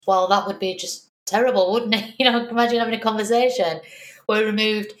Well, that would be just terrible, wouldn't it? Imagine having a conversation where we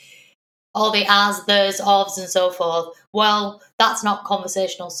removed all the as, there's, ofs, and so forth. Well, that's not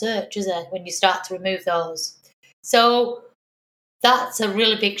conversational search, is it? When you start to remove those. So that's a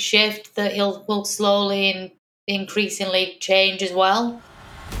really big shift that will slowly and increasingly change as well.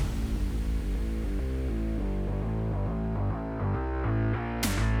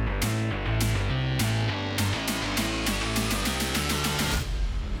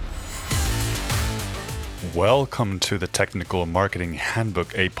 Welcome to the Technical Marketing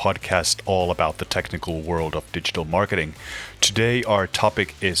Handbook, a podcast all about the technical world of digital marketing. Today, our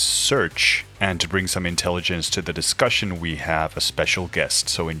topic is search, and to bring some intelligence to the discussion, we have a special guest,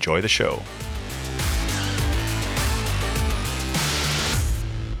 so enjoy the show.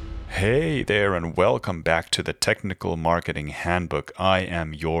 Hey there, and welcome back to the Technical Marketing Handbook. I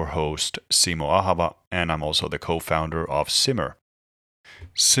am your host, Simo Ahava, and I'm also the co-founder of Simmer.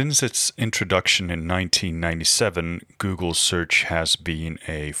 Since its introduction in 1997, Google search has been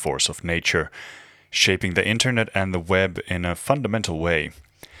a force of nature, shaping the internet and the web in a fundamental way.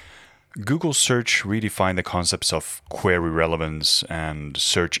 Google search redefined the concepts of query relevance and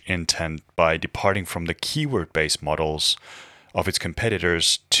search intent by departing from the keyword-based models of its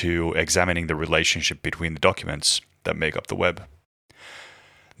competitors to examining the relationship between the documents that make up the web.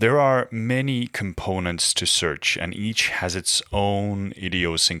 There are many components to search, and each has its own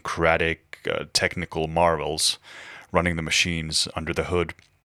idiosyncratic technical marvels running the machines under the hood.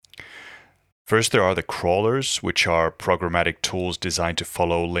 First, there are the crawlers, which are programmatic tools designed to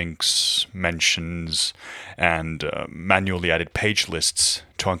follow links, mentions, and manually added page lists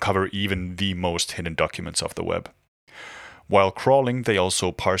to uncover even the most hidden documents of the web. While crawling, they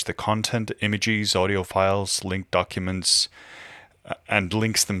also parse the content, images, audio files, linked documents, and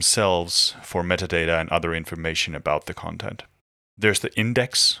links themselves for metadata and other information about the content. There's the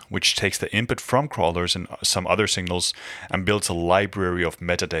index, which takes the input from crawlers and some other signals and builds a library of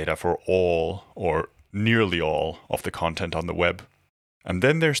metadata for all or nearly all of the content on the web. And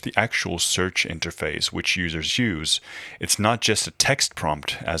then there's the actual search interface which users use. It's not just a text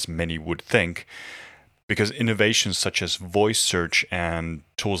prompt, as many would think, because innovations such as voice search and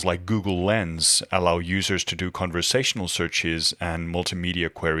tools like Google Lens allow users to do conversational searches and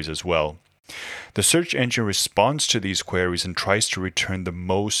multimedia queries as well. The search engine responds to these queries and tries to return the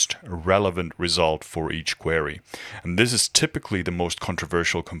most relevant result for each query. And this is typically the most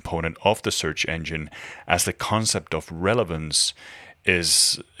controversial component of the search engine, as the concept of relevance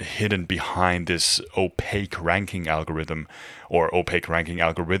is hidden behind this opaque ranking algorithm or opaque ranking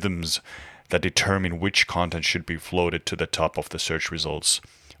algorithms that determine which content should be floated to the top of the search results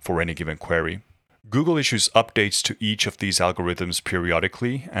for any given query. Google issues updates to each of these algorithms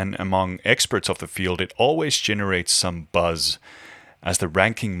periodically, and among experts of the field, it always generates some buzz, as the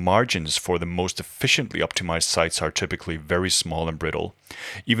ranking margins for the most efficiently optimized sites are typically very small and brittle.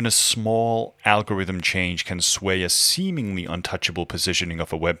 Even a small algorithm change can sway a seemingly untouchable positioning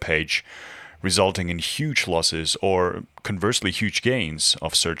of a web page, resulting in huge losses or, conversely, huge gains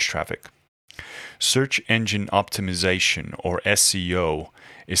of search traffic. Search engine optimization, or SEO,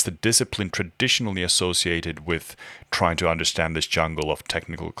 is the discipline traditionally associated with trying to understand this jungle of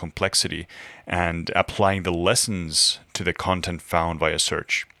technical complexity and applying the lessons to the content found via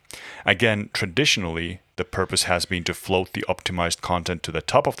search. Again, traditionally, the purpose has been to float the optimized content to the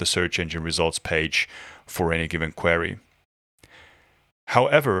top of the search engine results page for any given query.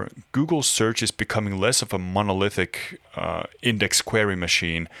 However, Google search is becoming less of a monolithic index query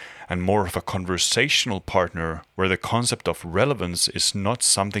machine and more of a conversational partner where the concept of relevance is not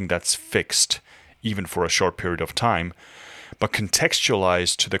something that's fixed, even for a short period of time, but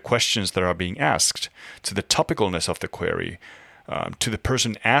contextualized to the questions that are being asked, to the topicalness of the query, to the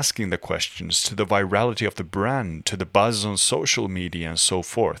person asking the questions, to the virality of the brand, to the buzz on social media, and so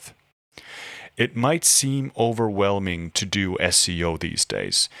forth. It might seem overwhelming to do SEO these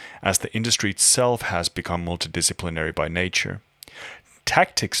days, as the industry itself has become multidisciplinary by nature.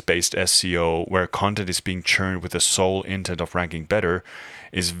 Tactics-based SEO, where content is being churned with the sole intent of ranking better,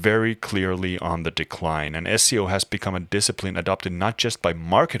 is very clearly on the decline, and SEO has become a discipline adopted not just by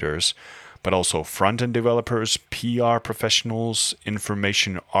marketers, but also front-end developers, PR professionals,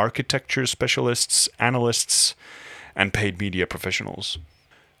 information architecture specialists, analysts, and paid media professionals.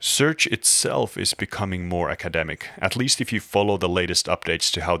 Search itself is becoming more academic, at least if you follow the latest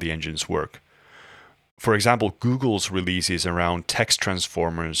updates to how the engines work. For example, Google's releases around text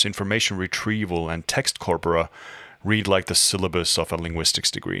transformers, information retrieval, and text corpora read like the syllabus of a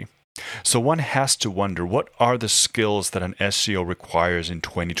linguistics degree. So one has to wonder, what are the skills that an SEO requires in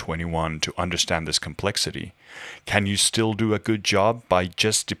 2021 to understand this complexity? Can you still do a good job by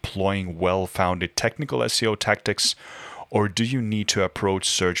just deploying well-founded technical SEO tactics, or do you need to approach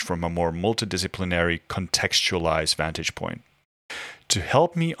search from a more multidisciplinary, contextualized vantage point? To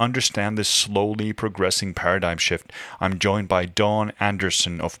help me understand this slowly progressing paradigm shift, I'm joined by Dawn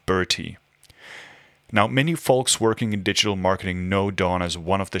Anderson of Bertie. Now, many folks working in digital marketing know Dawn as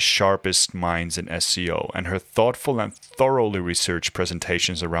one of the sharpest minds in SEO, and her thoughtful and thoroughly researched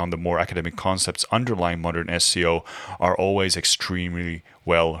presentations around the more academic concepts underlying modern SEO are always extremely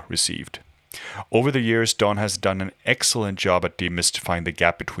well received. Over the years, Dawn has done an excellent job at demystifying the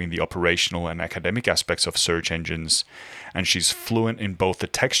gap between the operational and academic aspects of search engines, and she's fluent in both the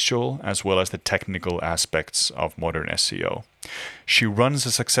textual as well as the technical aspects of modern SEO. She runs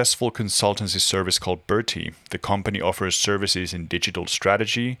a successful consultancy service called Bertie. The company offers services in digital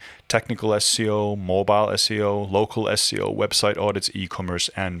strategy, technical SEO, mobile SEO, local SEO, website audits, e-commerce,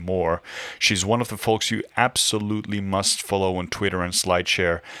 and more. She's one of the folks you absolutely must follow on Twitter and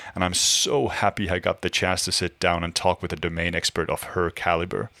SlideShare, and I'm so happy I got the chance to sit down and talk with a domain expert of her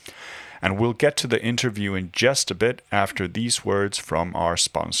caliber. And we'll get to the interview in just a bit after these words from our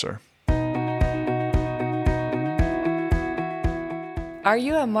sponsor. Are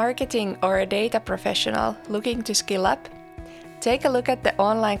you a marketing or a data professional looking to skill up? Take a look at the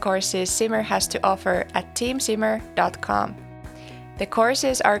online courses Simmer has to offer at teamsimmer.com. The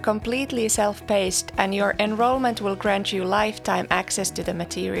courses are completely self-paced, and your enrollment will grant you lifetime access to the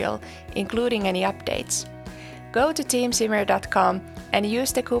material, including any updates. Go to teamsimmer.com and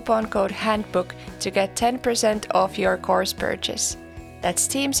use the coupon code HANDBOOK to get 10% off your course purchase. That's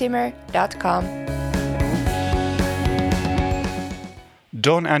teamsimmer.com.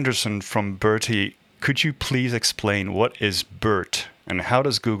 Dawn Anderson from Bertie, could you please explain what is BERT and how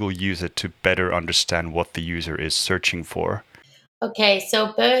does Google use it to better understand what the user is searching for? Okay,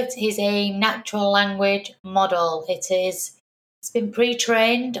 so BERT is a natural language model. It's been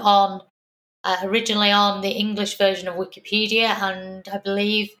pre-trained on originally on the English version of Wikipedia and I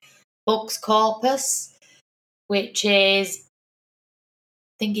believe Books Corpus, which is,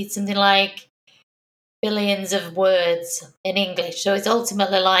 I think it's something like billions of words in English. So it's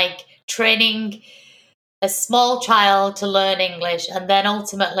ultimately like training a small child to learn English, and then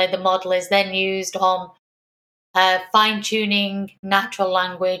ultimately the model is then used on fine-tuning natural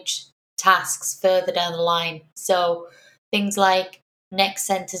language tasks further down the line. So things like next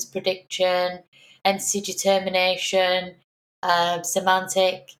sentence prediction, entity determination,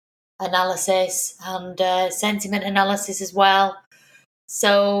 semantic analysis, and sentiment analysis as well.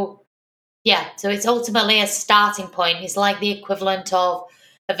 So it's ultimately a starting point. It's like the equivalent of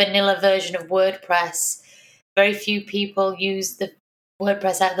a vanilla version of WordPress. Very few people use the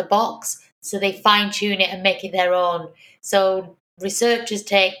WordPress out of the box, so they fine-tune it and make it their own. So researchers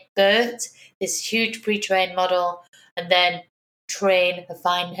take BERT, this huge pre-trained model, and then train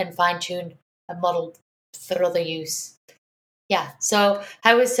and fine-tune a model for other use. So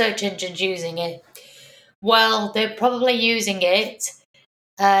how is search engines using it? Well, they're probably using it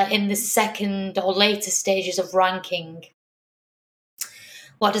in the second or later stages of ranking.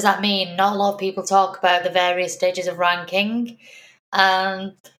 What does that mean? Not a lot of people talk about the various stages of ranking.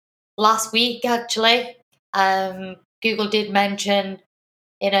 Last week, actually, Google did mention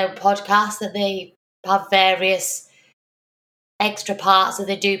in a podcast that they have various extra parts that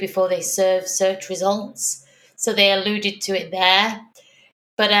they do before they serve search results. So they alluded to it there.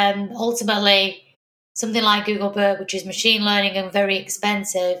 But ultimately, something like Google BERT, which is machine learning and very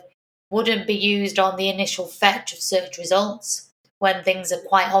expensive, wouldn't be used on the initial fetch of search results when things are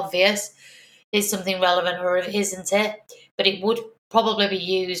quite obvious. Is something relevant or isn't it? But it would probably be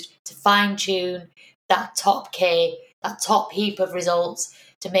used to fine-tune that top heap of results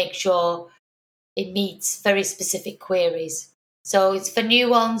to make sure it meets very specific queries. So it's for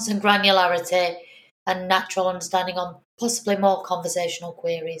nuance and granularity and natural understanding on possibly more conversational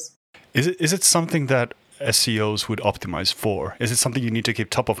queries. Is it something that SEOs would optimize for? Is it something you need to keep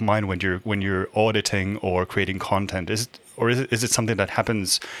top of mind when you're auditing or creating content? Is it something that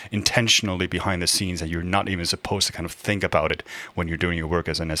happens intentionally behind the scenes that you're not even supposed to kind of think about it when you're doing your work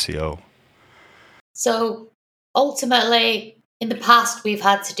as an SEO? So ultimately, in the past, we've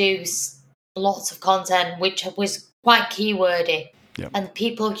had to do lots of content which was quite keywordy. Yep. And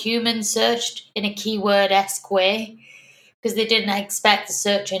humans searched in a keyword-esque way because they didn't expect the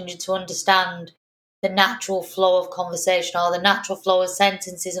search engine to understand the natural flow of conversation or the natural flow of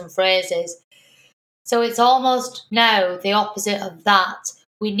sentences and phrases. So it's almost now the opposite of that.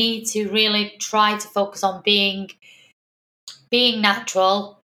 We need to really try to focus on being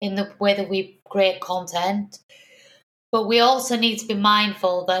natural in the way that we create content. But we also need to be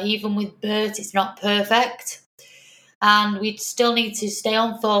mindful that even with BERT, it's not perfect. And we still need to stay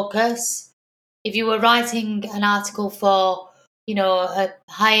on focus. If you were writing an article for, a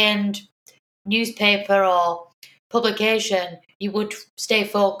high-end newspaper or publication, you would stay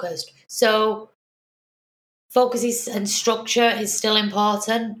focused. So focus and structure is still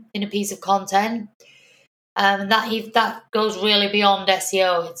important in a piece of content. That goes really beyond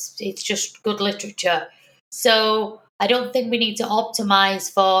SEO. It's just good literature. So I don't think we need to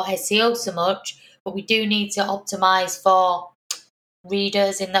optimize for SEO so much, but we do need to optimize for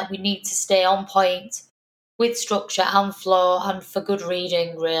readers, in that we need to stay on point with structure and flow and for good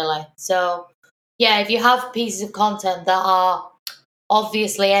reading, really. So yeah, if you have pieces of content that are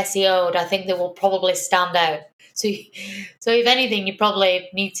obviously SEO'd, I think they will probably stand out. So if anything, you probably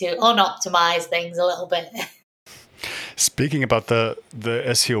need to unoptimize things a little bit. Speaking about the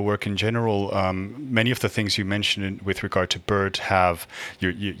SEO work in general, many of the things you mentioned with regard to BERT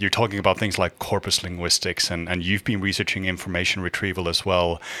you're talking about things like corpus linguistics, and you've been researching information retrieval as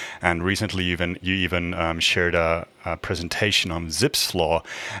well. And recently, you even shared a presentation on Zipf's law,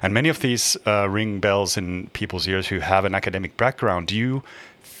 and many of these ring bells in people's ears who have an academic background. Do you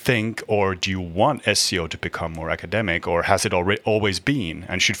think, or do you want SEO to become more academic, or has it always been?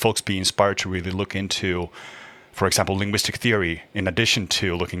 And should folks be inspired to really look into, for example, linguistic theory, in addition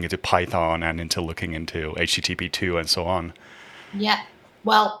to looking into Python and into looking into HTTP2 and so on? Yeah,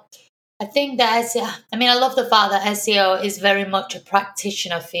 well, I think that I love the fact that SEO is very much a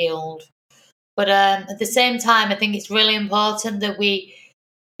practitioner field. But at the same time, I think it's really important that we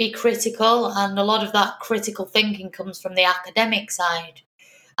be critical, and a lot of that critical thinking comes from the academic side.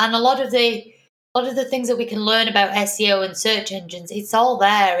 And a lot of the things that we can learn about SEO and search engines, it's all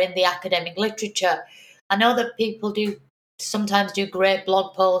there in the academic literature. I know that people sometimes do great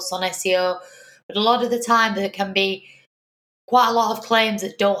blog posts on SEO, but a lot of the time there can be quite a lot of claims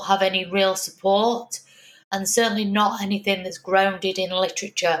that don't have any real support, and certainly not anything that's grounded in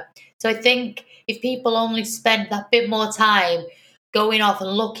literature. So I think if people only spend that bit more time going off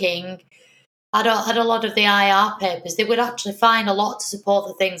and looking at a lot of the IR papers, they would actually find a lot to support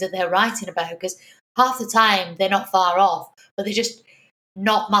the things that they're writing about, because half the time they're not far off, but they're just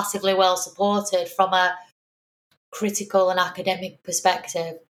not massively well supported from a critical and academic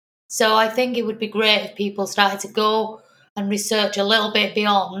perspective. So I think it would be great if people started to go and research a little bit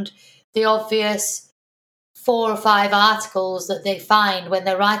beyond the obvious 4 or 5 articles that they find when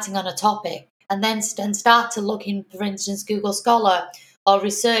they're writing on a topic, and then start to look in, for instance, Google Scholar or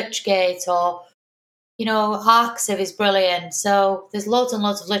ResearchGate, or Arxiv is brilliant. So there's loads and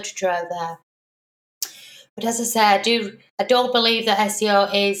loads of literature out there. But as I say, I don't believe that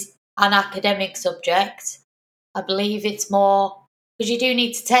SEO is an academic subject. I believe it's more, because you do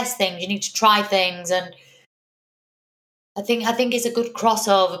need to test things, you need to try things, and I think it's a good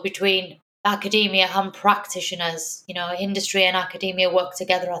crossover between academia and practitioners. Industry and academia work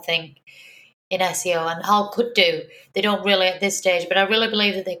together, I think, in SEO, and how could do. They don't really at this stage, but I really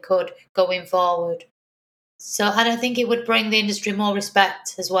believe that they could going forward. So, and I think it would bring the industry more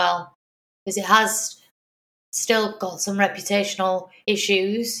respect as well, because it has still got some reputational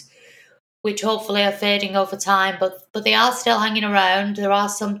issues, which hopefully are fading over time, but they are still hanging around. There are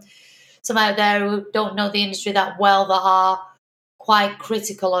some out there who don't know the industry that well, that are quite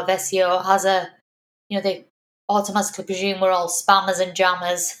critical of SEO as they automatically presume we're all spammers and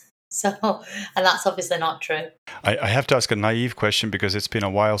jammers. So, and that's obviously not true. I have to ask a naive question, because it's been a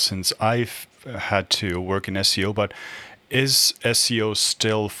while since I've had to work in SEO, but is SEO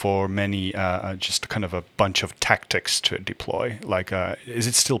still for many just kind of a bunch of tactics to deploy? Like, is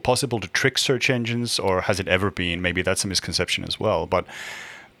it still possible to trick search engines, or has it ever been? Maybe that's a misconception as well. But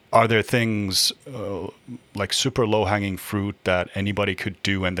are there things like super low-hanging fruit that anybody could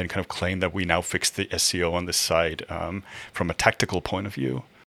do and then kind of claim that we now fixed the SEO on this side from a tactical point of view?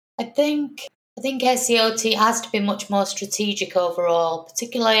 I think SEO has to be much more strategic overall,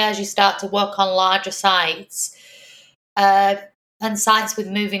 particularly as you start to work on larger sites. And sites with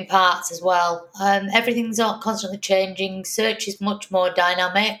moving parts as well. Everything's constantly changing. Search is much more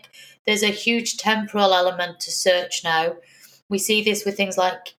dynamic. There's a huge temporal element to search now. We see this with things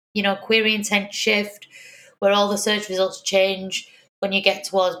like, query intent shift, where all the search results change when you get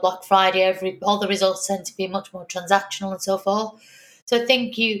towards Black Friday. All the results tend to be much more transactional and so forth. So I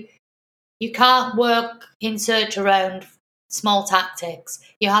think you can't work in search around small tactics.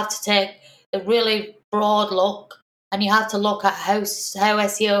 You have to take a really broad look, and you have to look at how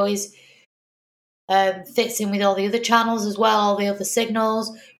SEO is fits in with all the other channels as well, all the other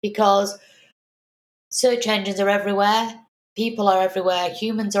signals, because search engines are everywhere. people are everywhere.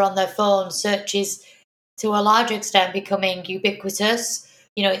 Humans are on their phones. Search is, to a large extent, becoming ubiquitous.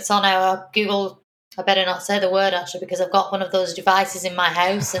 It's on our Google. I better not say the word, actually, because I've got one of those devices in my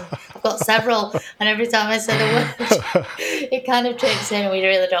house, and I've got several, and every time I say the word, it kind of trips in, and we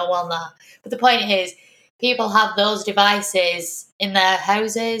really don't want that. But the point is, people have those devices in their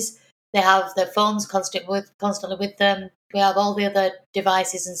houses. They have their phones constantly with them. We have all the other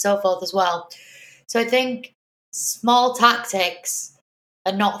devices and so forth as well. So I think small tactics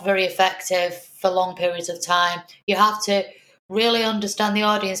are not very effective for long periods of time. You have to really understand the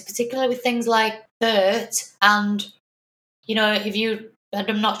audience, particularly with things like BERT. And, and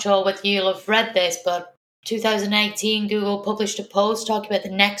I'm not sure whether you'll have read this, but 2018, Google published a post talking about the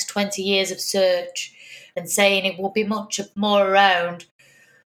next 20 years of search and saying it will be much more around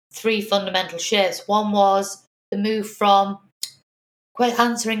 3 fundamental shifts. One was the move from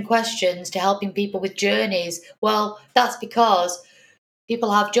answering questions to helping people with journeys. Well, that's because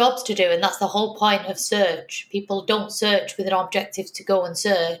people have jobs to do, and that's the whole point of search. People don't search with an objective to go and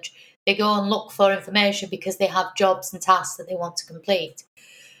search. They go and look for information because they have jobs and tasks that they want to complete.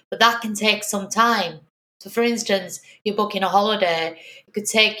 But that can take some time. So, for instance, you're booking a holiday. It could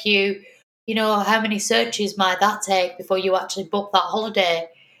take you, how many searches might that take before you actually book that holiday?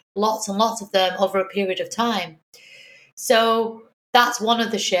 Lots and lots of them over a period of time. So that's one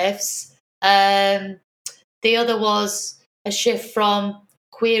of the shifts. The other was a shift from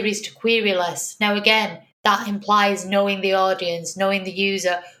queries to queryless. Now, again, that implies knowing the audience, knowing the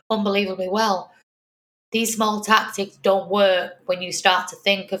user unbelievably well. These small tactics don't work when you start to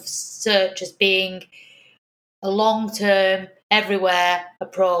think of search as being a long-term, everywhere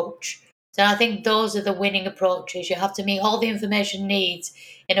approach. So I think those are the winning approaches. You have to meet all the information needs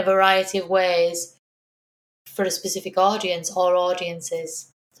in a variety of ways for a specific audience or audiences.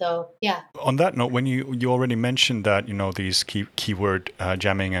 So, yeah. On that note, when you already mentioned that these keyword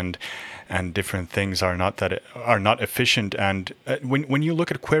jamming and different things are not efficient, and when you look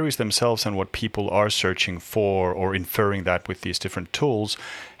at queries themselves and what people are searching for or inferring that with these different tools,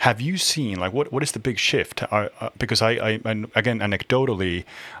 have you seen what is the big shift? Because I again, anecdotally,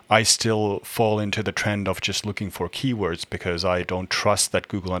 I still fall into the trend of just looking for keywords because I don't trust that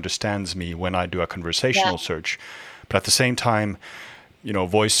Google understands me when I do a conversational search. But at the same time,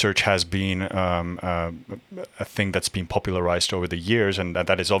 voice search has been a thing that's been popularized over the years, and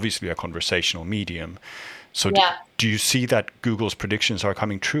that is obviously a conversational medium. So do you see that Google's predictions are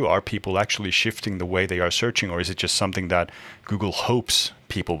coming true? Are people actually shifting the way they are searching, or is it just something that Google hopes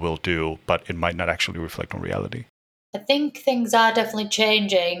people will do, but it might not actually reflect on reality? I think things are definitely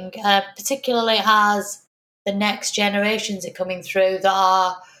changing, particularly as the next generations are coming through that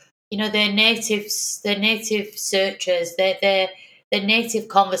are, they're native searchers, they're native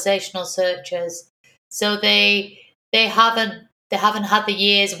conversational searchers. So they haven't had the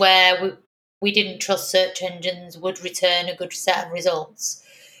years where we didn't trust search engines would return a good set of results.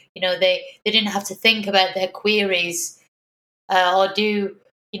 They didn't have to think about their queries or do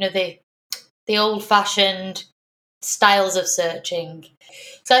the old-fashioned styles of searching.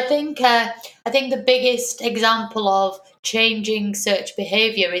 So I think the biggest example of changing search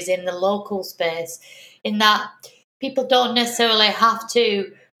behavior is in the local space, in that people don't necessarily have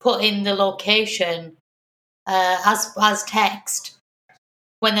to put in the location as text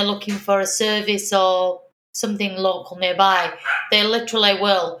when they're looking for a service or something local nearby. They literally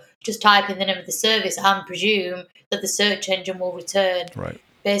will just type in the name of the service and presume that the search engine will return,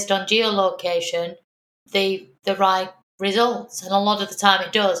 based on geolocation, the right results. And a lot of the time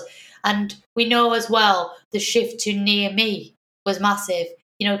it does. And we know as well the shift to near me was massive.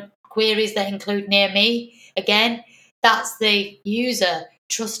 Queries that include near me, again, that's the user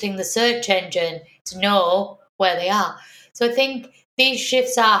trusting the search engine to know where they are. So I think these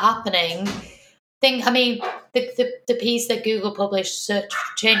shifts are happening. The piece that Google published,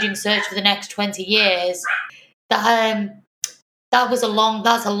 changing search for the next 20 years, that's a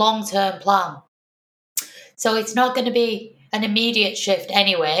long-term plan. So it's not going to be an immediate shift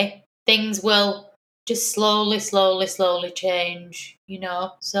anyway. Things will just slowly change,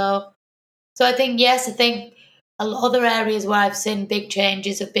 So I think, other areas where I've seen big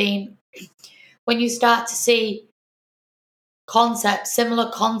changes have been when you start to see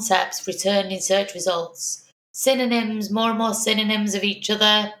similar concepts return in search results. Synonyms, more and more synonyms of each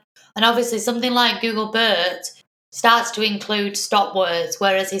other. And obviously something like Google BERT starts to include stop words,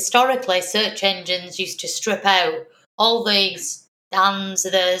 whereas historically search engines used to strip out all these ands,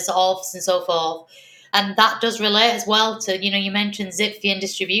 there's, ofs, and so forth. And that does relate as well to, you mentioned Zipf and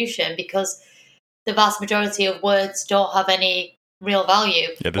distribution, because the vast majority of words don't have any real value.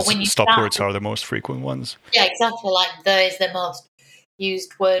 Yeah, the But when you stop words are the most frequent ones. Yeah, exactly. Like there is the most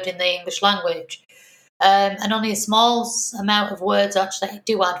used word in the English language. And only a small amount of words actually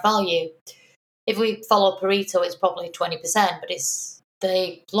do add value. If we follow Pareto, it's probably 20%, but it's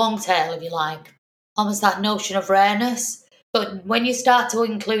the long tail, if you like. Almost that notion of rareness. But when you start to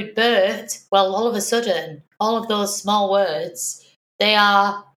include BERT, well, all of a sudden, all of those small words,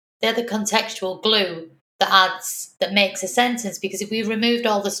 they're the contextual glue that makes a sentence. Because if we removed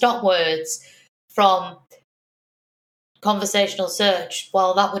all the stop words from conversational search,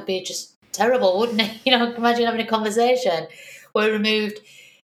 well, that would be just terrible, wouldn't it? Imagine having a conversation where we removed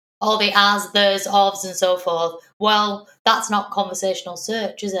all the as, there's, ofs, and so forth. Well, that's not conversational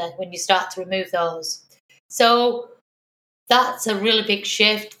search, is it? When you start to remove those. So that's a really big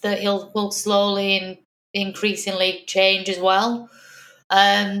shift that will slowly and increasingly change as well.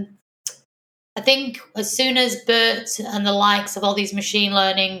 I think as soon as BERT and the likes of all these machine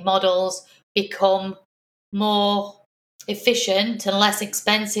learning models become more efficient and less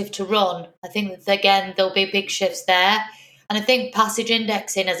expensive to run, I think that, again, there'll be big shifts there. And I think passage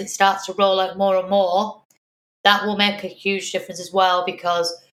indexing, as it starts to roll out more and more, that will make a huge difference as well,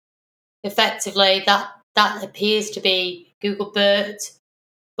 because effectively that appears to be Google BERT,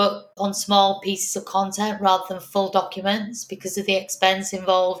 but on small pieces of content rather than full documents, because of the expense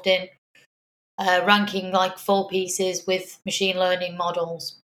involved in ranking like full pieces with machine learning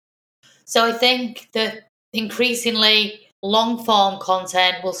models. So I think that increasingly long form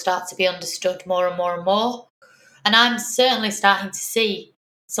content will start to be understood more and more and more. And I'm certainly starting to see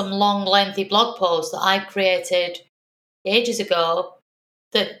some long, lengthy blog posts that I created ages ago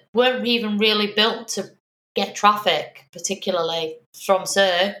that weren't even really built to get traffic, particularly from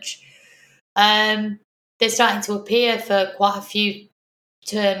search. They're starting to appear for quite a few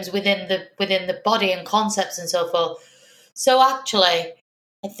terms within the body and concepts and so forth. So actually,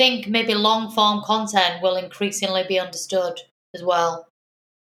 I think maybe long form content will increasingly be understood as well.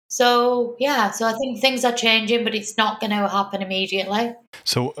 So so I think things are changing, but it's not going to happen immediately.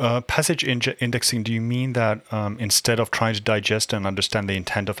 So passage indexing, do you mean that instead of trying to digest and understand the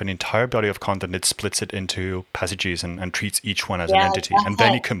intent of an entire body of content, it splits it into passages and treats each one as an entity, and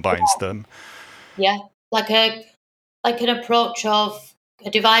then it combines them? Yeah, like an approach of a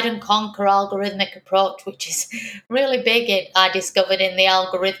divide and conquer algorithmic approach, which is really big. I discovered in the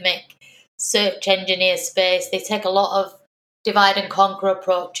algorithmic search engineer space, they take a lot of divide and conquer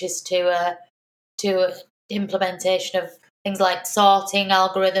approaches to implementation of things like sorting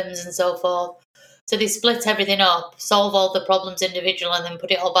algorithms and so forth. So they split everything up, solve all the problems individually, and then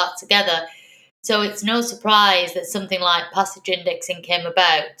put it all back together. So it's no surprise that something like passage indexing came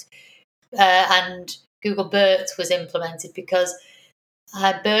about, and Google BERT was implemented, because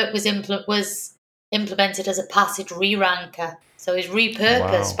BERT was implemented as a passage re-ranker. So it's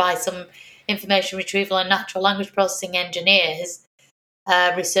repurposed by some information retrieval and natural language processing engineers,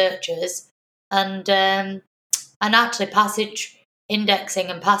 researchers, and actually passage indexing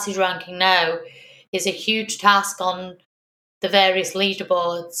and passage ranking now is a huge task on the various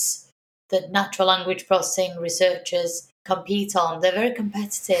leaderboards that natural language processing researchers compete on. They're very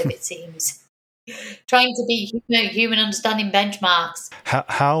competitive, it seems. Trying to beat human understanding benchmarks.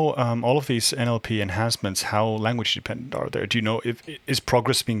 How all of these NLP enhancements, how language dependent are they? Do you know if is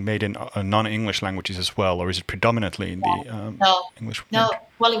progress being made in non-English languages as well, or is it predominantly in the English? No,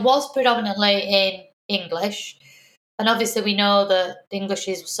 well, it was predominantly in English, and obviously we know that English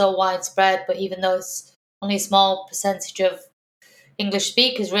is so widespread. But even though it's only a small percentage of English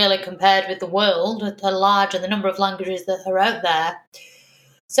speakers, really, compared with the world at large and the number of languages that are out there.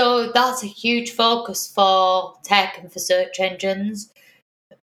 So that's a huge focus for tech and for search engines.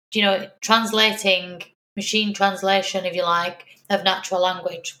 Translating, machine translation, if you like, of natural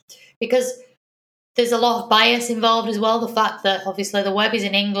language. Because there's a lot of bias involved as well. The fact that obviously the web is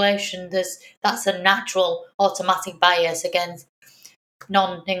in English, and that's a natural automatic bias against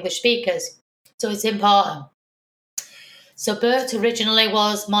non-English speakers. So it's important. So BERT originally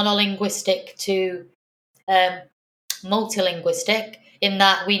was monolinguistic to multilinguistic, in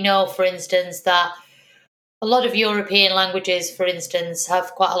that we know, for instance, that a lot of European languages, for instance,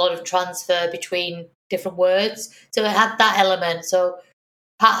 have quite a lot of transfer between different words. So it had that element. So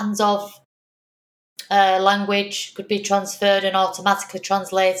patterns of language could be transferred and automatically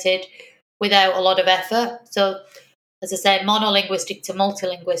translated without a lot of effort. So, as I say, monolinguistic to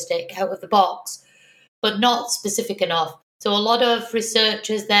multilinguistic out of the box, but not specific enough. So a lot of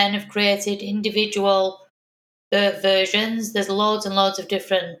researchers then have created individual BERT versions. There's loads and loads of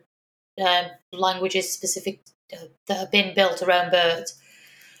different languages specific that have been built around BERT.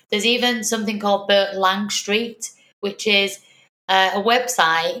 There's even something called BERT Langstreet, which is a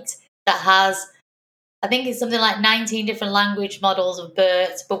website that has, I think it's something like 19 different language models of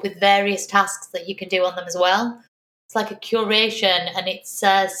BERT, but with various tasks that you can do on them as well. It's like a curation, and it's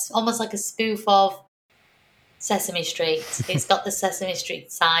almost like a spoof of Sesame Street. It's got the Sesame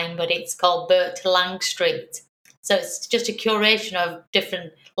Street sign, but it's called BERT Lang Street. So it's just a curation of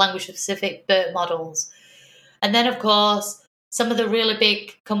different language-specific BERT models. And then, of course, some of the really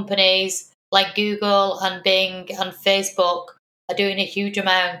big companies like Google and Bing and Facebook are doing a huge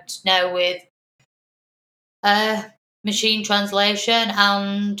amount now with machine translation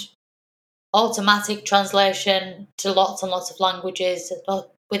and automatic translation to lots and lots of languages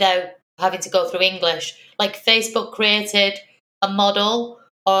without having to go through English. Like Facebook created a model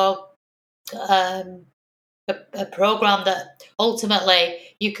or a program that ultimately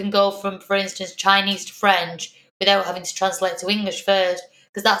you can go from, for instance, Chinese to French without having to translate to English first,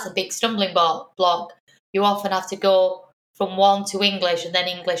 because that's a big stumbling block. You often have to go from one to English and then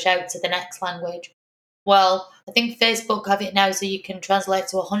English out to the next language. Well, I think Facebook have it now so you can translate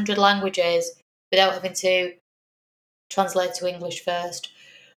to 100 languages without having to translate to English first.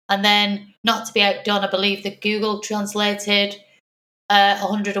 And then, not to be outdone, I believe that Google translated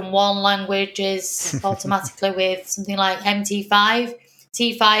 101 languages automatically with something like MT5.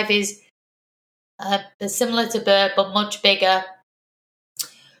 T5 is similar to BERT but much bigger,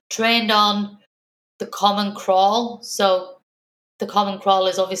 trained on the Common Crawl. So the Common Crawl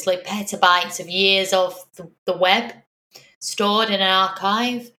is obviously petabytes of years of the web stored in an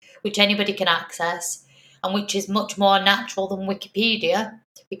archive, which anybody can access, and which is much more natural than Wikipedia,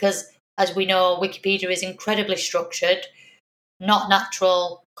 because, as we know, Wikipedia is incredibly structured, not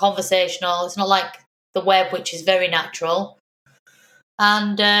natural, conversational. It's not like the web, which is very natural.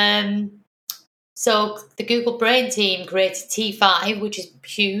 And so the Google Brain team created T5, which is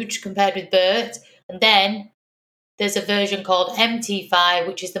huge compared with BERT, and then there's a version called MT5,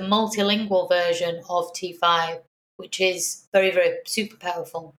 which is the multilingual version of T5, which is very, very super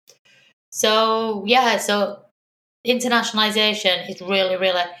powerful. So, yeah, so internationalization is really,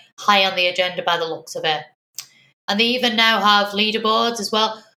 really high on the agenda by the looks of it. And they even now have leaderboards as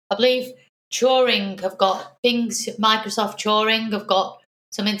well. I believe Turing have got things, Microsoft Turing have got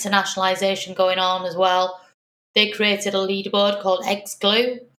some internationalization going on as well. They created a leaderboard called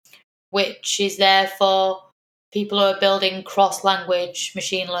XGLUE, which is there for people who are building cross-language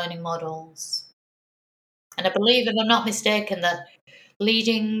machine learning models. And I believe, if I'm not mistaken, that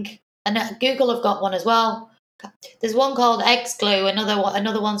leading, and Google have got one as well. There's one called XGLUE,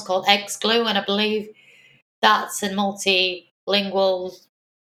 another one's called XGLUE, and I believe that's a multilingual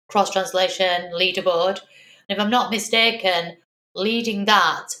cross-translation leaderboard. And if I'm not mistaken, leading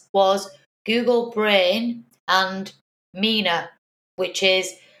that was Google Brain and Mina, which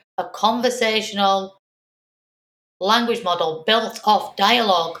is a conversational language model built off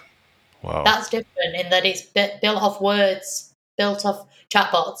dialogue. Wow. That's different in that it's built off words, built off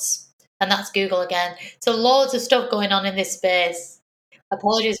chatbots, and that's Google again. So loads of stuff going on in this space.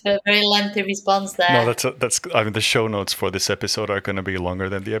 Apologies for a very lengthy response there. No, that's. I mean, the show notes for this episode are going to be longer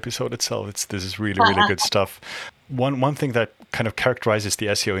than the episode itself. This is really, really good stuff. One thing that kind of characterizes the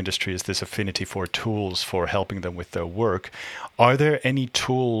SEO industry is this affinity for tools for helping them with their work. Are there any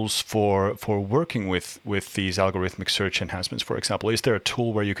tools for working with these algorithmic search enhancements, for example? Is there a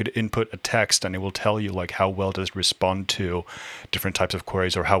tool where you could input a text and it will tell you like how well does it respond to different types of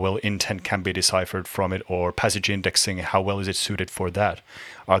queries, or how well intent can be deciphered from it, or passage indexing, how well is it suited for that?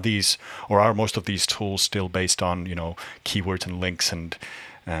 Are most of these tools still based on, keywords and links and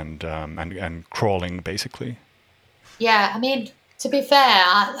crawling basically? Yeah, I mean, to be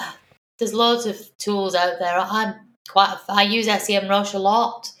fair, there's loads of tools out there. I use SEMrush a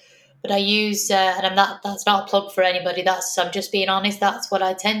lot, but I use and that's not a plug for anybody. I'm just being honest. That's what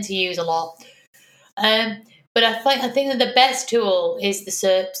I tend to use a lot. But I think that the best tool is the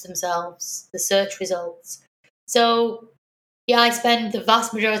SERPs themselves, the search results. So yeah, I spend the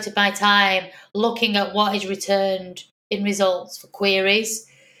vast majority of my time looking at what is returned in results for queries.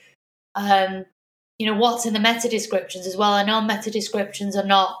 What's in the meta descriptions as well. I know meta descriptions are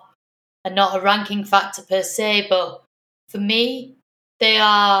not a ranking factor per se, but for me, they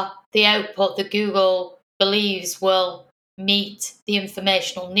are the output that Google believes will meet the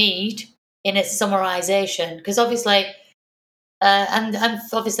informational need in a summarization. Because obviously, and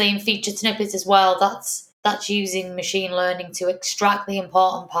obviously in featured snippets as well, that's using machine learning to extract the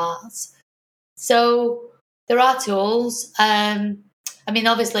important parts. So there are tools.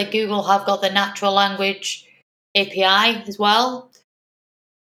 Obviously Google have got the natural language API as well.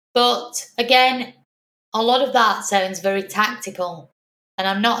 But again, a lot of that sounds very tactical. And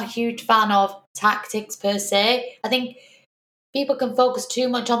I'm not a huge fan of tactics per se. I think people can focus too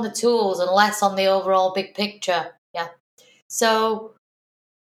much on the tools and less on the overall big picture. Yeah. So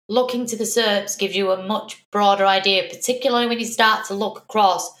looking to the SERPs gives you a much broader idea, particularly when you start to look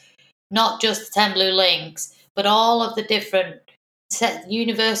across not just the 10 blue links, but all of the different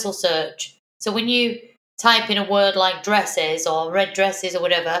universal search. So when you type in a word like dresses or red dresses or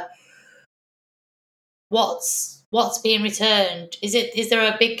whatever, what's being returned? Is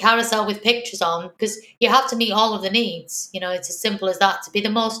there a big carousel with pictures on? Because you have to meet all of the needs. It's as simple as that. To be the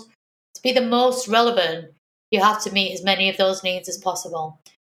most relevant, you have to meet as many of those needs as possible.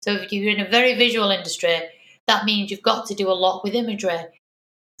 So if you're in a very visual industry, that means you've got to do a lot with imagery.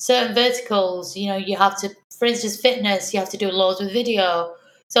 Certain verticals, you have to, for instance, fitness, you have to do loads with video.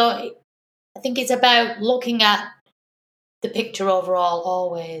 So I think it's about looking at the picture overall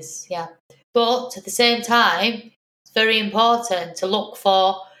always, yeah. But at the same time, it's very important to look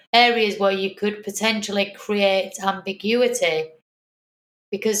for areas where you could potentially create ambiguity,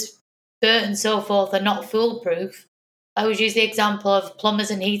 because BERT and so forth are not foolproof. I always use the example of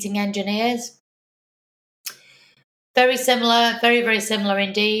plumbers and heating engineers. Very similar, very, very similar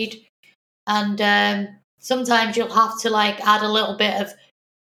indeed. And sometimes you'll have to add a little bit of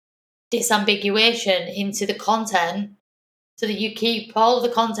disambiguation into the content so that you keep all of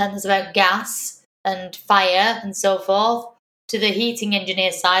the content that's about gas and fire and so forth to the heating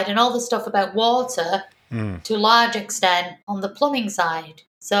engineer side, and all the stuff about water to a large extent on the plumbing side.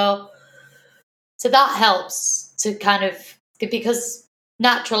 So that helps to kind of, because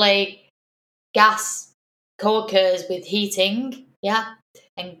naturally gas co-occurs with heating, yeah,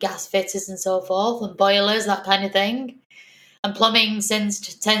 and gas fitters and so forth, and boilers, that kind of thing. And plumbing tends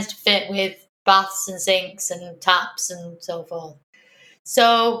to fit with baths and sinks and taps and so forth.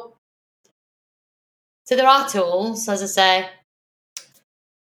 So there are tools, as I say.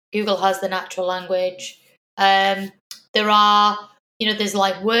 Google has the natural language. There are, there's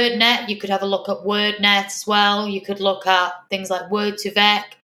like WordNet. You could have a look at WordNet as well. You could look at things like Word2Vec,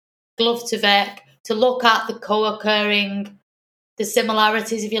 Glove2Vec, to look at the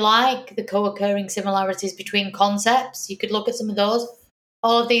similarities, if you like, the co-occurring similarities between concepts. You could look at some of those.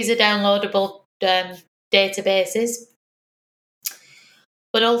 All of these are downloadable databases.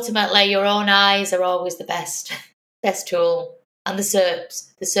 But ultimately, your own eyes are always the best tool. And the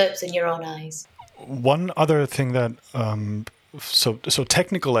SERPs in your own eyes. One other thing that so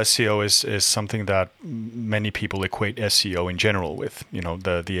technical SEO is something that many people equate SEO in general with.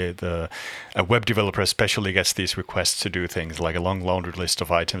 A web developer especially gets these requests to do things like a long laundry list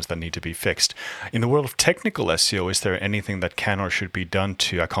of items that need to be fixed. In the world of technical SEO, is there anything that can or should be done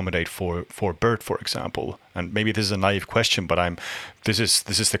to accommodate for BERT, for example? And maybe this is a naive question, but this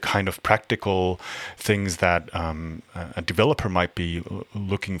is the kind of practical things that a developer might be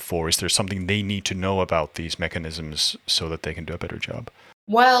looking for. Is there something they need to know about these mechanisms so that they can do a better job?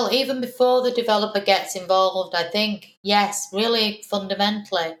 Well, even before the developer gets involved, I think, yes, really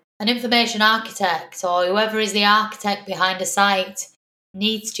fundamentally, an information architect or whoever is the architect behind a site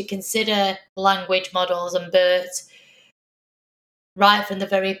needs to consider language models and BERT right from the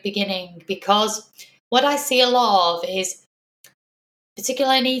very beginning, because what I see a lot of is,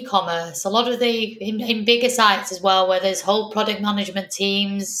 particularly in e-commerce, a lot of in bigger sites as well, where there's whole product management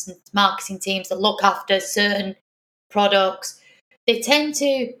teams, marketing teams that look after certain products, they tend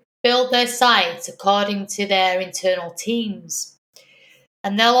to build their sites according to their internal teams.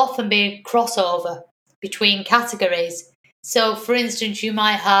 And there'll often be crossover between categories. So, for instance, you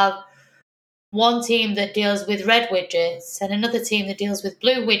might have one team that deals with red widgets and another team that deals with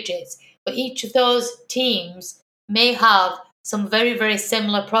blue widgets. But each of those teams may have some very, very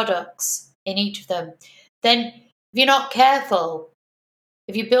similar products in each of them. Then, if you're not careful,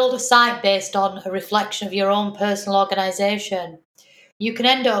 if you build a site based on a reflection of your own personal organisation, you can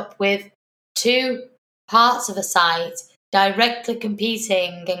end up with two parts of a site directly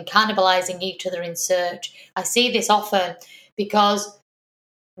competing and cannibalising each other in search. I see this often because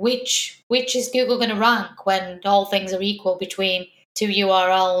which is Google going to rank when all things are equal between two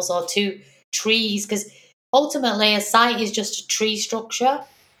URLs or two trees? Because ultimately a site is just a tree structure.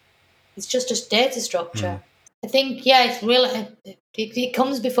 It's just a data structure. I think, it's really, it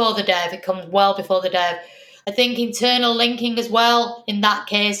comes before the dev. It comes well before the dev. I think internal linking as well, in that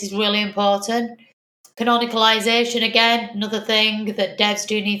case, is really important. Canonicalization, again, another thing that devs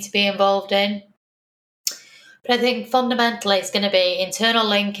do need to be involved in. But I think fundamentally it's going to be internal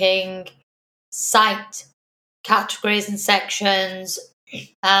linking, site categories and sections,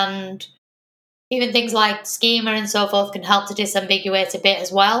 and even things like schema and so forth can help to disambiguate a bit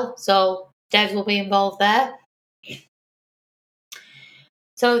as well. So devs will be involved there.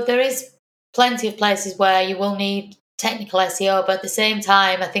 So there is plenty of places where you will need technical SEO, but at the same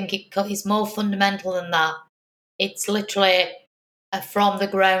time, I think it's more fundamental than that. It's literally from the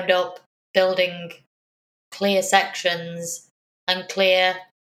ground up building clear sections and clear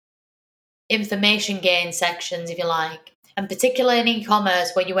information gain sections, if you like. And particularly in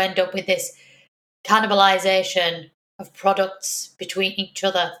e-commerce, where you end up with this cannibalization of products between each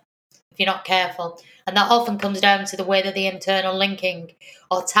other if you're not careful. And that often comes down to the way that the internal linking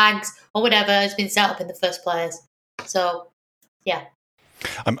or tags or whatever has been set up in the first place. So, yeah.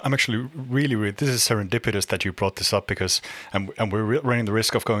 I'm actually really, this is serendipitous that you brought this up because, and we're running the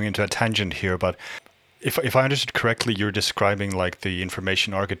risk of going into a tangent here, but if I understood correctly, you're describing like the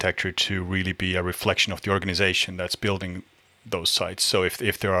information architecture to really be a reflection of the organization that's building those sites. So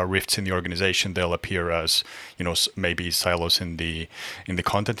if there are rifts in the organization, they'll appear as, maybe silos in the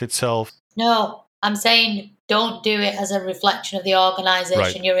content itself. No, I'm saying don't do it as a reflection of the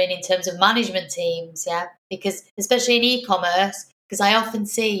organization you're in terms of management teams, yeah? Because especially in e-commerce, because I often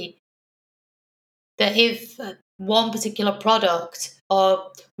see that if one particular product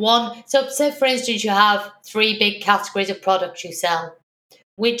or so say for instance you have 3 big categories of products you sell,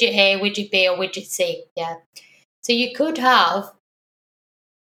 widget A, widget B or widget C, yeah? So you could have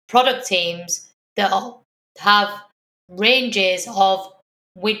product teams that have ranges of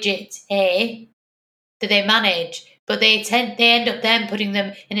widget A that they manage, but they end up then putting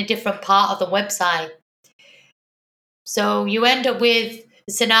them in a different part of the website. So you end up with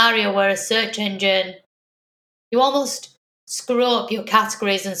a scenario where a search engine, you almost screw up your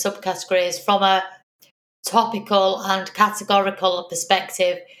categories and subcategories from a topical and categorical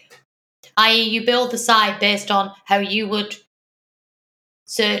perspective, i.e. you build the site based on how you would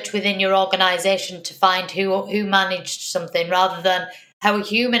search within your organization to find who managed something rather than how a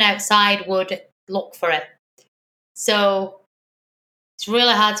human outside would look for it. So it's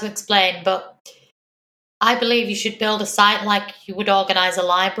really hard to explain, but I believe you should build a site like you would organize a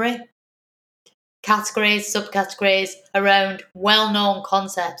library. Categories, subcategories around well-known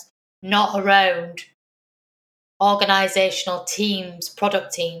concepts, not around organizational teams,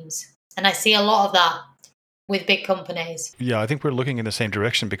 product teams. And I see a lot of that with big companies. Yeah, I think we're looking in the same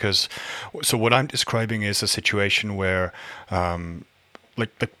direction because, so what I'm describing is a situation where,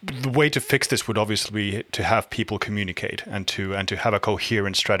 like the way to fix this would obviously be to have people communicate and to have a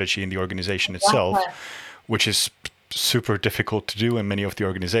coherent strategy in the organization itself, which is super difficult to do in many of the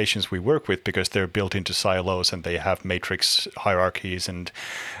organizations we work with because they're built into silos and they have matrix hierarchies and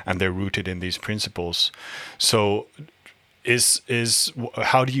they're rooted in these principles. So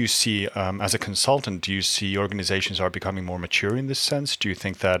how do you see, as a consultant, do you see organizations are becoming more mature in this sense? Do you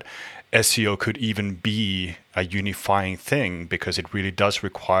think that SEO could even be a unifying thing because it really does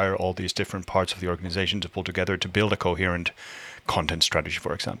require all these different parts of the organization to pull together to build a coherent content strategy,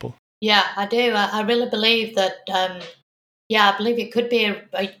 for example? Yeah, I do. I really believe that, I believe it could be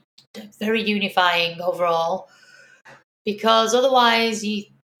a very unifying overall because otherwise you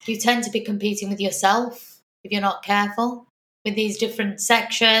tend to be competing with yourself if you're not careful with these different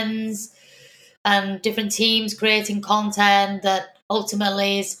sections and different teams creating content that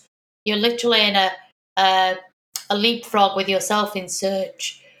ultimately is you're literally in a leapfrog with yourself in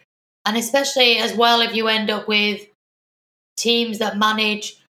search. And especially as well if you end up with teams that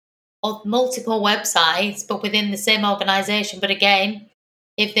manage multiple websites but within the same organization. But again,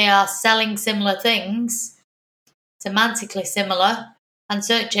 if they are selling similar things, semantically similar, and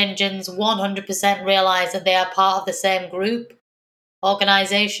search engines 100% realize that they are part of the same group,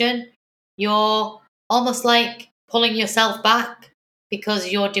 organization, you're almost like pulling yourself back because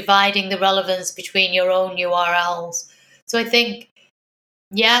you're dividing the relevance between your own URLs. So I think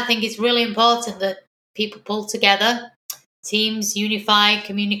it's really important that people pull together. Teams unify,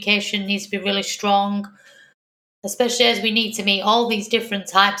 communication needs to be really strong, especially as we need to meet all these different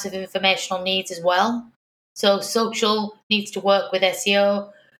types of informational needs as well. So social needs to work with SEO.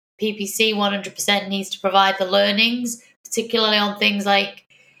 PPC 100% needs to provide the learnings, particularly on things like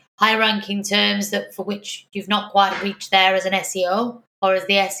high-ranking terms that for which you've not quite reached there as an SEO or as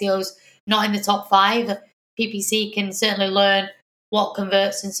the SEO's not in the top 5. PPC can certainly learn what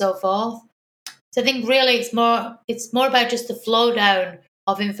converts and so forth. So I think really it's more about just the flow down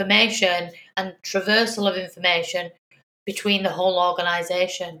of information and traversal of information between the whole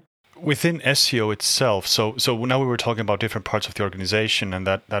organization. Within SEO itself, so now we were talking about different parts of the organization, and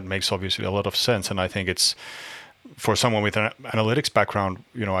that makes obviously a lot of sense. And I think it's, for someone with an analytics background,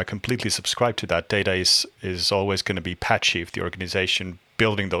 I completely subscribe to that. Data is always going to be patchy if the organization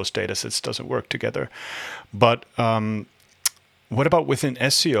building those data sets doesn't work together. But What about within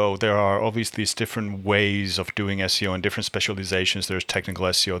SEO? There are obviously these different ways of doing SEO and different specializations. There's technical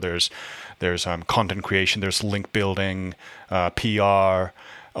SEO, there's content creation, there's link building, PR,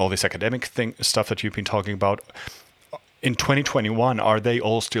 all this academic stuff that you've been talking about. In 2021, are they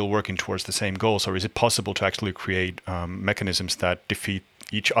all still working towards the same goals, or is it possible to actually create mechanisms that defeat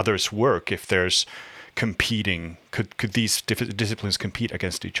each other's work if there's competing? Could these disciplines compete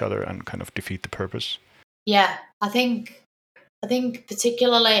against each other and kind of defeat the purpose? Yeah, I think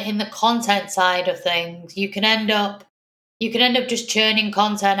particularly in the content side of things, you can end up just churning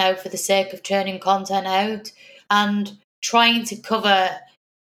content out for the sake of churning content out and trying to cover.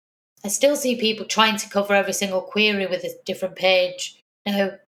 I still see people trying to cover every single query with a different page.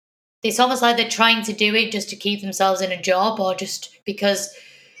 Now, it's almost like they're trying to do it just to keep themselves in a job, or just because,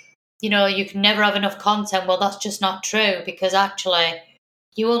 you can never have enough content. Well, that's just not true, because actually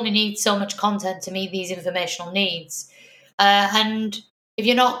you only need so much content to meet these informational needs. And if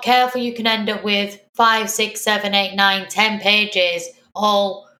you're not careful, you can end up with 5, 6, 7, 8, 9, 10 pages,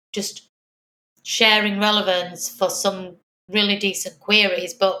 all just sharing relevance for some really decent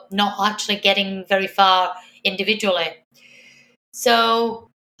queries, but not actually getting very far individually. So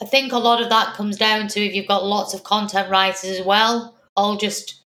I think a lot of that comes down to, if you've got lots of content writers as well, all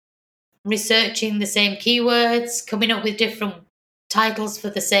just researching the same keywords, coming up with different titles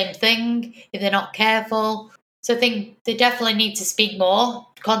for the same thing, if they're not careful. So I think they definitely need to speak more.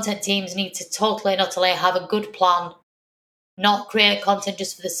 Content teams need to totally and utterly have a good plan, not create content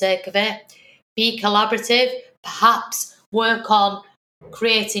just for the sake of it. Be collaborative, perhaps work on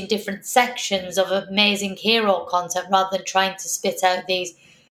creating different sections of amazing hero content rather than trying to spit out these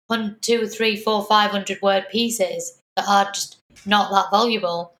 2, 3, 4, 500 word pieces that are just not that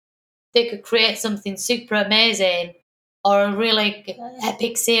valuable. They could create something super amazing, or a really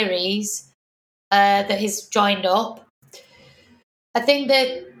epic series that is joined up. I think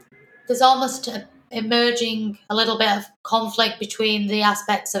that there's almost emerging a little bit of conflict between the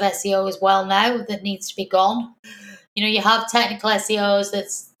aspects of SEO as well now that needs to be gone. You have technical SEOs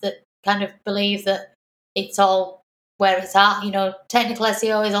that kind of believe that it's all where it's at. Technical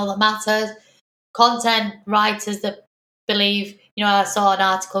SEO is all that matters. Content writers that believe, I saw an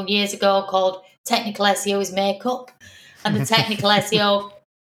article years ago called "Technical SEO is Makeup," and the technical SEO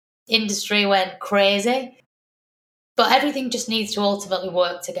industry went crazy. But everything just needs to ultimately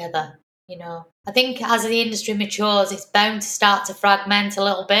work together. I think as the industry matures, it's bound to start to fragment a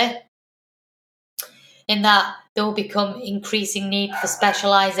little bit, in that there will become increasing need for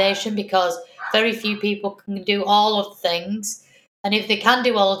specialization, because very few people can do all of the things. And if they can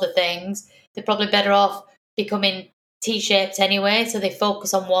do all of the things, they're probably better off becoming T-shaped anyway, so they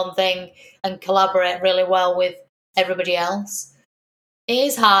focus on one thing and collaborate really well with everybody else. It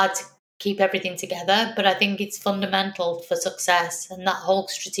is hard to keep everything together, but I think it's fundamental for success, and that whole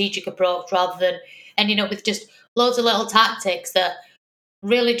strategic approach, rather than ending up with just loads of little tactics that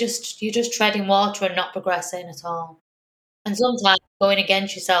really you're just treading water and not progressing at all. And sometimes going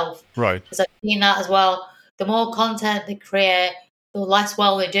against yourself. Right. Because I've seen that as well. The more content they create, the less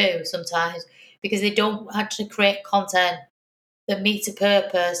well they do sometimes, because they don't actually create content that meets a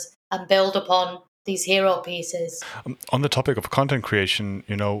purpose and build upon these hero pieces. On the topic of content creation,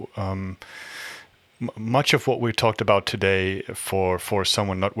 much of what we talked about today for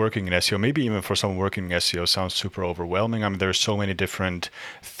someone not working in SEO, maybe even for someone working in SEO, sounds super overwhelming. I mean, there are so many different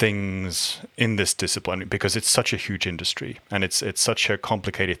things in this discipline because it's such a huge industry and it's such a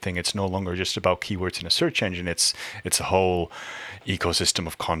complicated thing. It's no longer just about keywords in a search engine. It's a whole ecosystem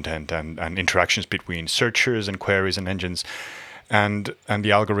of content and interactions between searchers and queries and engines. And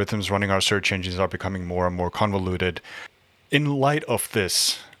the algorithms running our search engines are becoming more and more convoluted. In light of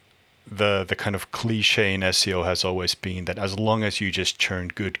this, the kind of cliche in SEO has always been that as long as you just churn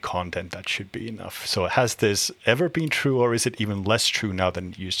good content, that should be enough. So has this ever been true, or is it even less true now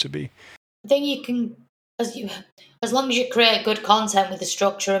than it used to be? I think you can, as long as you create good content with a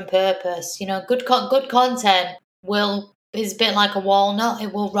structure and purpose, good content is a bit like a walnut.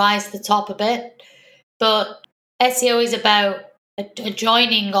 It will rise to the top a bit. But SEO is about a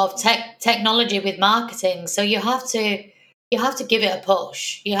joining of technology with marketing. So you have to give it a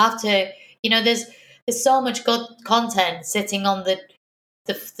push. You have to, there's so much good content sitting on the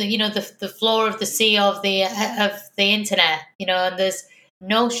floor of the sea of the internet, and there's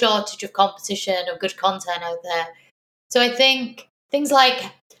no shortage of competition of good content out there. So I think things like,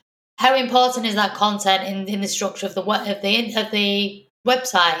 how important is that content in the structure of the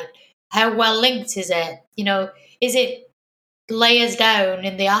website? How well linked is it? Is it layers down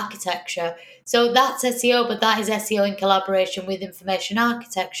in the architecture? So that's SEO, but that is SEO in collaboration with information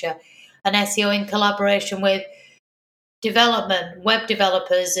architecture, and SEO in collaboration with development, web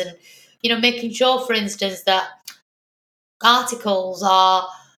developers, and making sure, for instance, that articles are,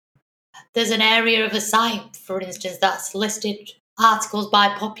 there's an area of a site, for instance, that's listed articles by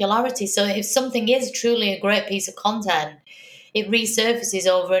popularity. So if something is truly a great piece of content, it resurfaces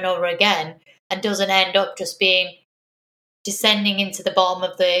over and over again and doesn't end up just being descending into the bottom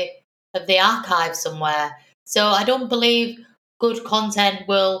of the archive somewhere. So I don't believe good content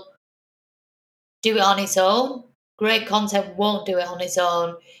will do it on its own. Great content won't do it on its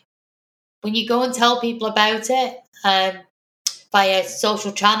own. When you go and tell people about it via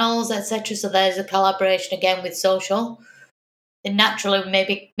social channels, etc., so there's a collaboration again with social, then naturally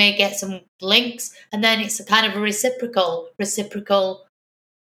maybe may get some links, and then it's a kind of a reciprocal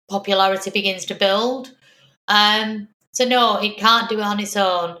popularity begins to build. So no, it can't do it on its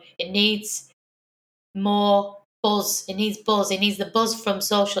own. It needs more buzz. It needs buzz. It needs the buzz from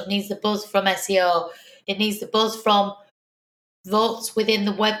social. It needs the buzz from SEO. It needs the buzz from votes within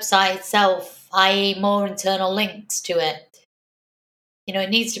the website itself, i.e. more internal links to it. It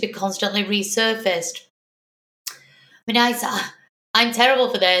needs to be constantly resurfaced. I mean, I'm terrible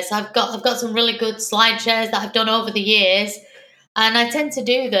for this. I've got some really good slide shares that I've done over the years, and I tend to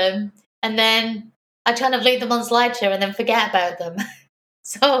do them, and then I kind of leave them on SlideShare and then forget about them.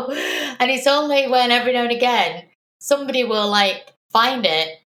 So, and it's only when every now and again somebody will find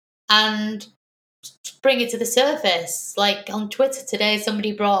it and bring it to the surface. Like on Twitter today,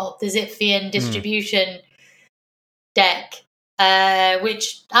 somebody brought up the Zipfian distribution deck,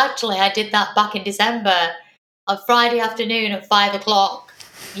 which actually I did that back in December on Friday afternoon at 5:00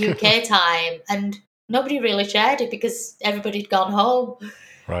 UK time, and nobody really shared it because everybody had gone home.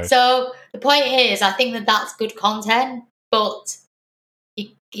 Right. So the point is, I think that that's good content, but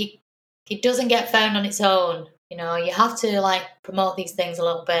it doesn't get found on its own. You have to promote these things a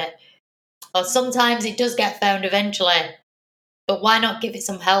little bit. Or sometimes it does get found eventually, but why not give it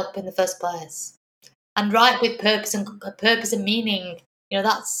some help in the first place? And write with purpose and meaning.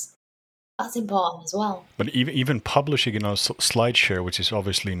 That's important as well. But even publishing, SlideShare, which is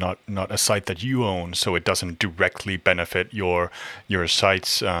obviously not a site that you own, so it doesn't directly benefit your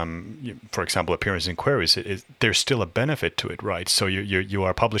site's, for example, appearance in queries. There's still a benefit to it, right? So you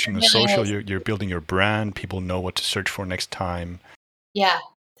are publishing on social, you're building your brand. People know what to search for next time. Yeah,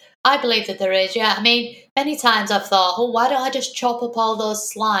 I believe that there is. Yeah, I mean, many times I've thought, why don't I just chop up all those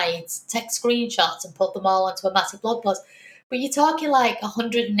slides, take screenshots, and put them all onto a massive blog post? But you're talking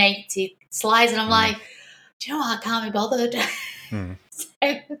 180 slides, and I'm like, do you know what? I can't be bothered.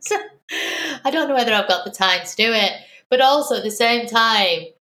 So, I don't know whether I've got the time to do it. But also at the same time,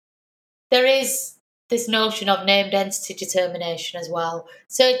 there is this notion of named entity determination as well.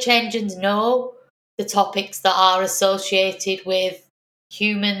 Search engines know the topics that are associated with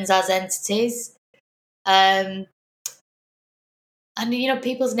humans as entities. And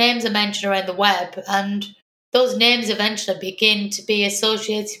people's names are mentioned around the web, and those names eventually begin to be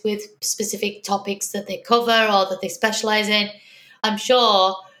associated with specific topics that they cover or that they specialize in. I'm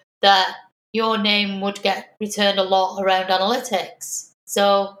sure that your name would get returned a lot around analytics.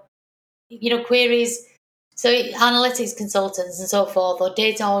 So, queries, so analytics consultants and so forth, or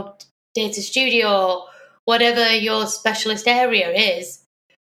data studio, whatever your specialist area is,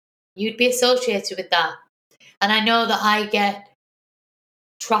 you'd be associated with that. And I know that I get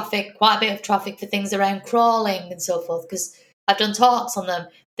quite a bit of traffic for things around crawling and so forth, because I've done talks on them.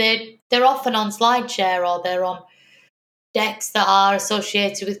 They're often on SlideShare, or they're on decks that are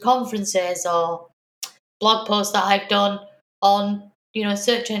associated with conferences or blog posts that I've done on,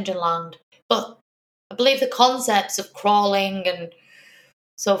 search engine land. But I believe the concepts of crawling and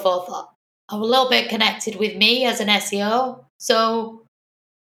so forth are a little bit connected with me as an SEO. So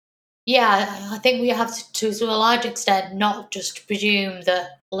yeah, I think we have to a large extent, not just presume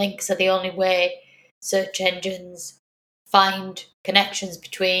that links are the only way search engines find connections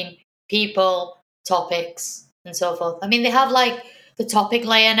between people, topics, and so forth. I mean, they have the topic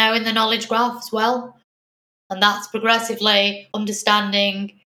layer now in the knowledge graph as well, and that's progressively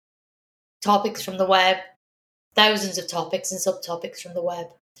understanding topics from the web, thousands of topics and subtopics from the web.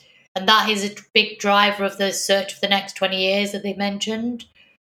 And that is a big driver of the search for the next 20 years that they mentioned.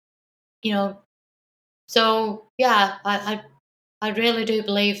 So yeah, I really do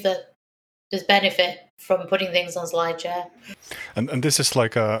believe that there's benefit from putting things on SlideShare. And this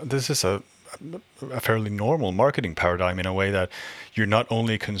is a fairly normal marketing paradigm in a way that you're not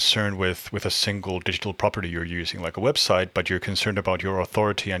only concerned with a single digital property you're using, like a website, but you're concerned about your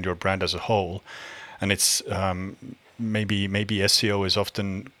authority and your brand as a whole. And it's maybe SEO is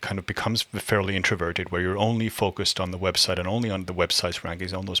often kind of becomes fairly introverted, where you're only focused on the website and only on the website's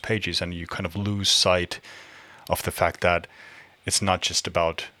rankings on those pages, and you kind of lose sight of the fact that it's not just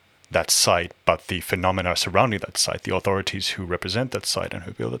about that site, but the phenomena surrounding that site, the authorities who represent that site and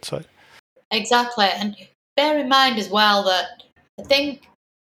who build that site. Exactly. And bear in mind as well that I think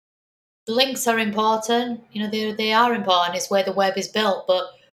links are important. They are important. It's where the web is built.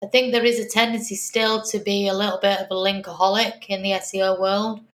 But I think there is a tendency still to be a little bit of a linkaholic in the SEO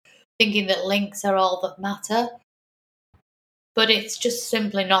world, thinking that links are all that matter. But it's just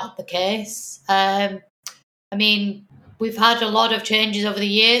simply not the case. We've had a lot of changes over the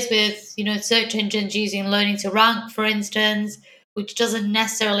years with, search engines using Learning to Rank, for instance, which doesn't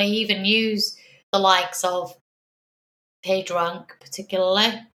necessarily even use the likes of PageRank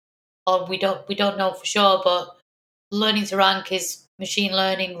particularly. Or we don't know for sure, but Learning to Rank is machine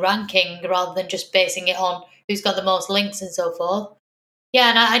learning ranking rather than just basing it on who's got the most links and so forth. Yeah,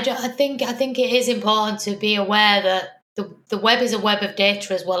 and I think it is important to be aware that the web is a web of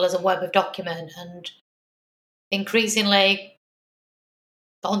data as well as a web of document, and increasingly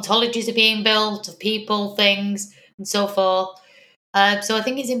ontologies are being built of people, things, and so forth. So I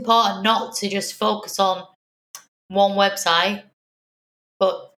think it's important not to just focus on one website,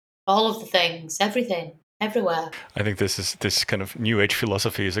 but all of the things, everything, everywhere. I think this kind of new age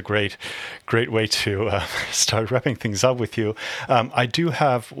philosophy is a great way to start wrapping things up with you. I do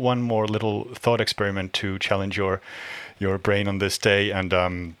have one more little thought experiment to challenge your brain on this day, and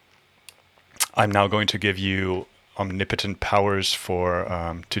I'm now going to give you omnipotent powers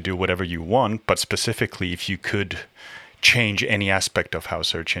for to do whatever you want, but specifically if you could change any aspect of how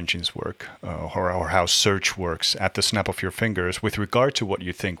search engines work or how search works at the snap of your fingers with regard to what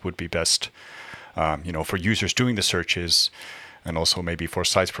you think would be best for users doing the searches and also maybe for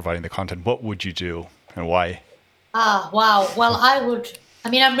sites providing the content, what would you do and why? Wow. Well,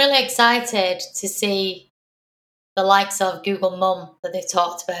 I'm really excited to see the likes of Google Mum that they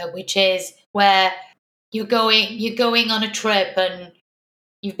talked about, which is where you're going on a trip and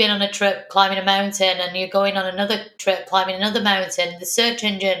you've been on a trip climbing a mountain and you're going on another trip climbing another mountain. The search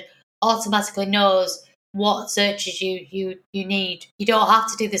engine automatically knows what searches you need. You don't have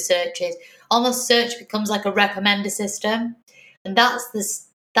to do the searches. Almost search becomes like a recommender system, and that's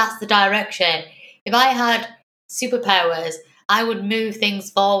the direction. If I had superpowers, I would move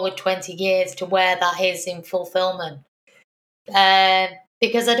things forward 20 years to where that is in fulfillment.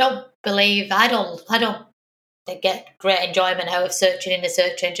 Because I don't get great enjoyment out of searching in a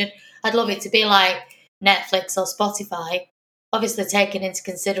search engine. I'd love it to be like Netflix or Spotify, obviously taking into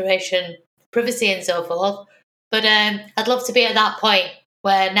consideration privacy and so forth. But I'd love to be at that point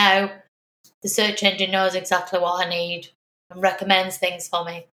where now the search engine knows exactly what I need and recommends things for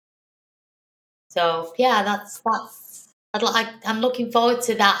me. So yeah, I'm looking forward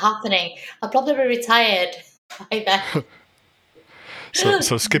to that happening. I'll probably be retired by then.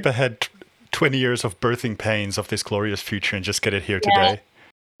 So skip ahead 20 years of birthing pains of this glorious future and just get it here today.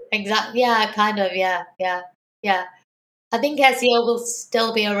 Exactly. Yeah, kind of. Yeah. I think SEO will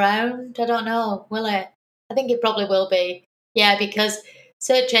still be around. I don't know. Will it? I think it probably will be. Yeah, because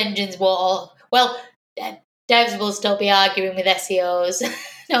search engines will. Well, devs will still be arguing with SEOs.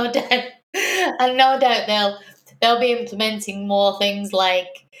 No doubt. And no doubt they'll be implementing more things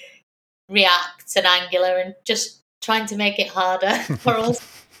like React and Angular and just trying to make it harder for us.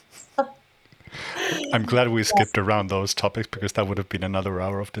 I'm glad we skipped around those topics because that would have been another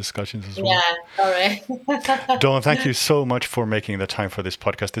hour of discussions as well. Yeah, sorry. Dawn, thank you so much for making the time for this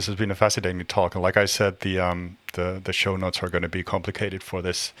podcast. This has been a fascinating talk. And like I said, the show notes are going to be complicated for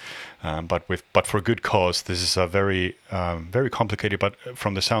this, but for good cause. This is a very very complicated, but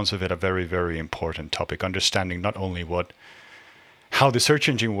from the sounds of it, a very, very important topic. Understanding not only how the search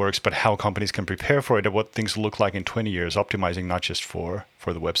engine works, but how companies can prepare for it and what things look like in 20 years, optimizing not just for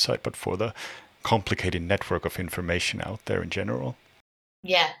the website, but for the complicated network of information out there in general.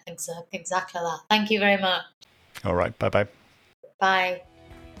 Yeah, exactly that. Thank you very much. All right. Bye-bye. Bye.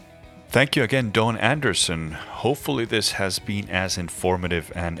 Thank you again, Dawn Anderson. Hopefully this has been as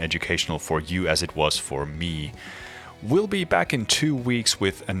informative and educational for you as it was for me. We'll be back in 2 weeks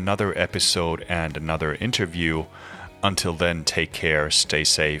with another episode and another interview. Until then, take care, stay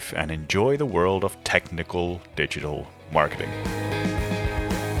safe, and enjoy the world of technical digital marketing.